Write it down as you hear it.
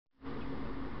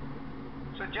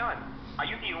John, are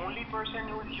you the only person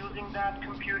who is using that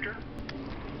computer?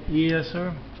 Yes,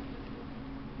 sir.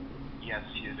 Yes,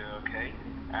 you do. Okay.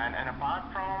 And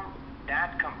apart from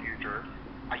that computer,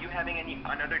 are you having any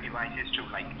other devices too,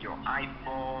 like your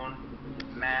iPhone,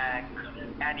 Mac,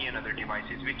 any other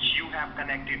devices which you have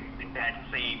connected with that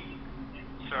same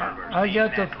server,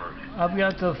 network? I've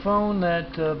got the phone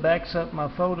that backs up my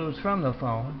photos from the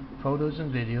phone, photos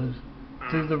and videos,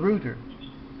 through the router.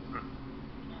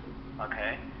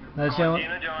 Okay. That's John,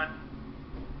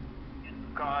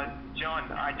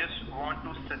 I just want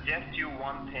to suggest you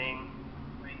one thing.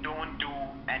 Don't do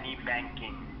any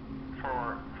banking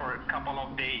for a couple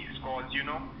of days, cause you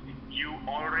know you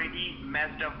already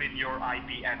messed up with your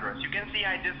IP address. You can see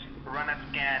I just run a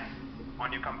scan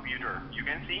on your computer. You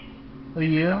can see? Oh,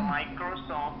 yeah? It's a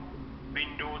Microsoft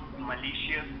Windows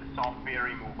malicious software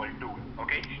removal tool.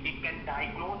 Okay? It can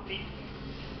diagnose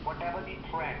whatever the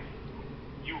threats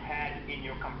you had in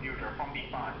your computer from the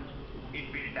past.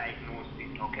 It will diagnose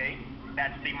it. Okay?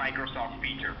 That's the Microsoft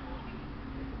feature.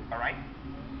 All right?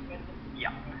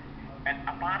 Yeah. And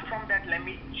apart from that, let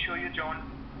me show you, John,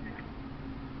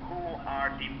 who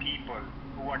are the people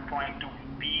who are trying to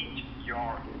beat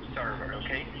your server,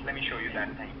 okay? Let me show you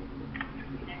that thing.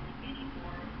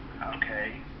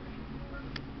 Okay.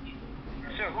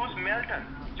 So who's Melton,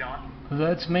 John?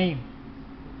 That's me.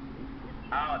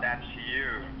 Oh, that's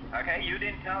you. Okay, you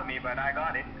didn't tell me, but I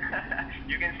got it.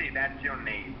 You can see that's your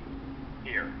name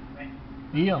here.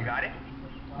 Yeah. You got it?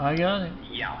 I got it.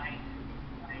 Yeah.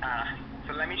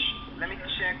 So let me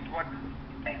check what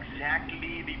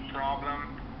exactly the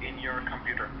problem in your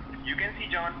computer. You can see,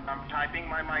 John, I'm typing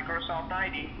my Microsoft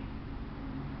ID.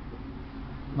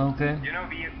 Okay. You know,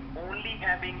 we only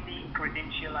having the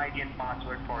credential ID and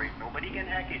password for it. Nobody can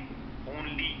hack it.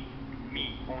 Only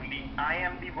me. Only I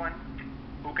am the one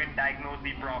who can diagnose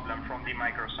the problem from the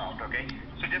Microsoft. Okay.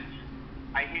 So just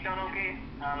I hit on OK.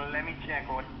 Let me check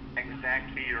what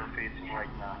exactly you're facing right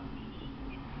now.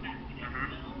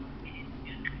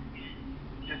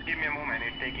 Just give me a moment,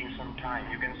 it's taking some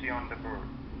time. You can see on the board.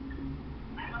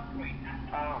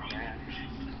 Oh man.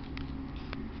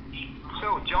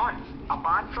 So John,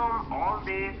 apart from all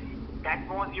this, that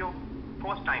was your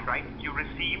first time, right? You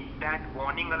received that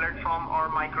warning alert from our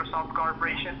Microsoft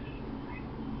Corporation?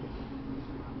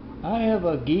 I have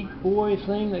a Geek Boy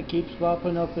thing that keeps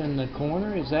popping up in the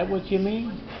corner. Is that what you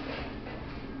mean?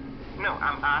 No,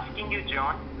 I'm asking you,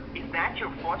 John, is that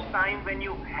your first time when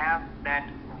you have that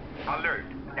alert?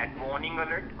 That warning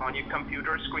alert on your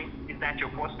computer screen? Is that your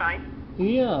first time?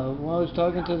 Yeah, well, I was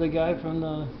talking to the guy from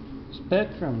the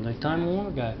Spectrum, the Time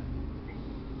Warner guy.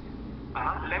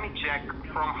 Let me check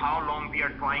from how long we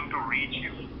are trying to reach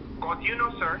you. Because you know,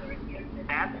 sir,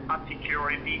 that's a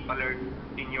security alert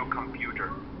in your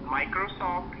computer.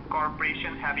 Microsoft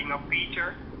Corporation having a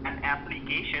feature, an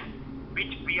application,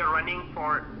 which we are running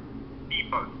for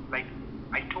people. Like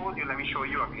I told you, let me show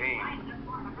you again.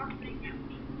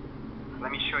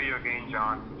 Let me show you again,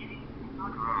 John.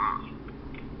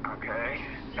 Okay,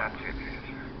 that's it.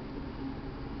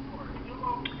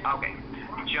 Okay,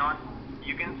 John,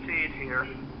 you can see it here.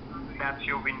 That's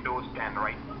your Windows 10,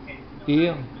 right?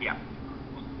 Yeah. Yeah.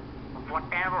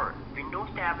 Whatever, Windows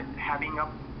 10 is having a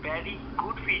very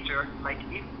good feature, like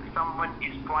if someone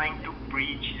is trying to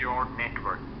breach your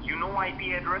network. You know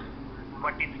IP address,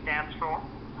 what it stands for?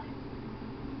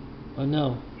 Oh,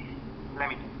 no. Let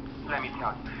me tell you.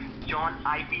 John,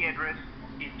 IP address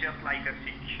is just like a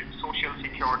social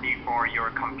security for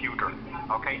your computer,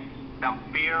 okay?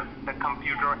 Where the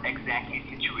computer exactly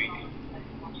situated.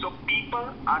 So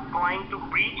people are trying to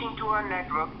breach into our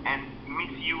network and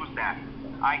misuse that.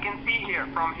 I can see here,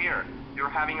 from here, you're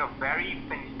having a very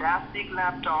fantastic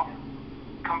laptop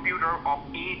computer of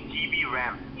 8 GB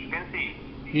RAM. You can see.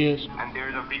 Yes. And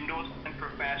there's a Windows 10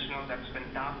 Professional that's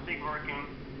fantastic working.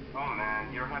 Oh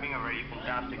man, you're having a very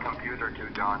fantastic computer too,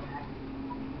 John.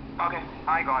 Okay,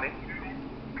 I got it.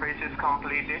 Trace is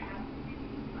completed.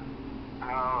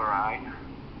 Alright.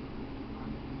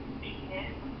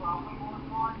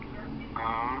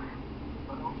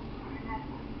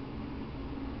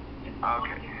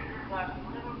 Okay.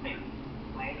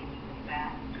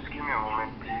 Just give me a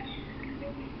moment, please.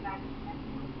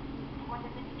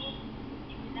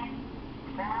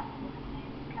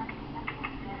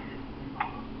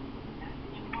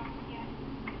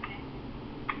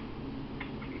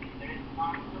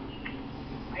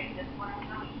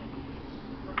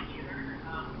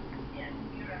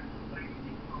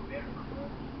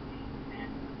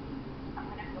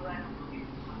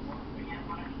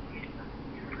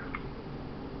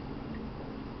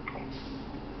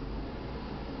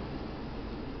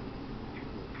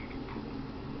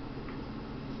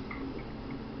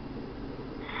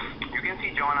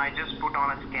 John, I just put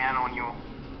on a scan on your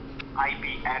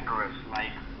IP address,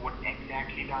 like what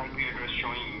exactly the IP address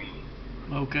showing me.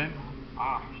 Okay.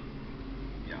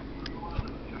 Yeah.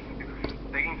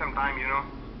 Taking some time, you know.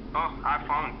 Oh, I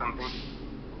found something.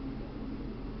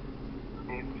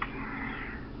 It's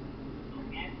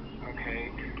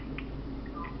okay.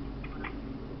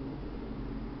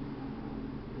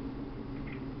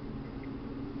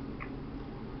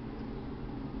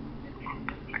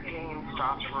 Again,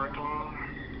 starts working.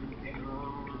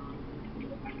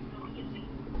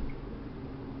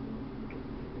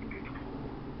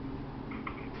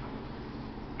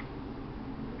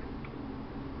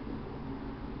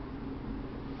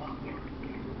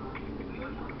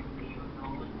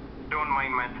 Don't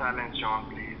mind my silence, John,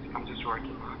 please. I'm just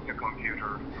working on your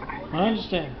computer. I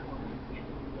understand.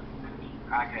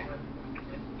 Okay.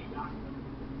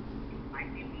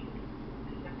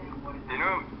 You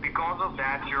know, because of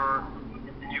that,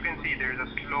 you can see there's a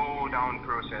slow down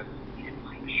process. It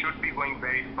should be going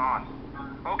very fast.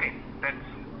 Okay, that's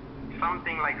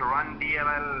something like run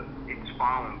DLL. It's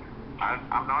found.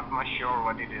 I'm not much sure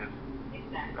what it is.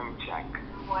 Let me check.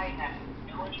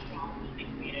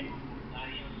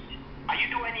 Are you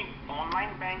doing any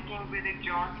online banking with it,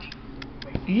 John?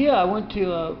 Yeah, I went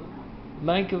to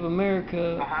Bank of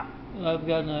America. Uh-huh. I've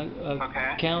got an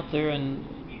Okay. account there, and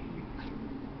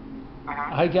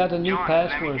Uh-huh. I got a new John,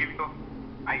 password. let me give you.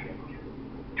 I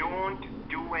don't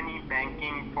do any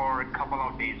banking for a couple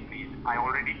of days, please. I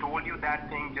already told you that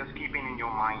thing. Just keep it in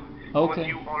your mind. Okay. Because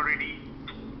you already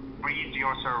breached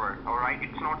your server. All right.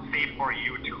 It's not safe for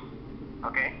you to.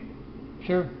 Okay.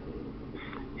 Sure.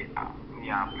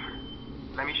 Yeah.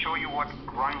 Let me show you what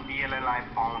run DLL I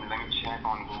found. Let me check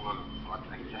on Google what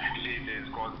exactly it is,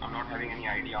 because I'm not having any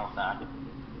idea of that.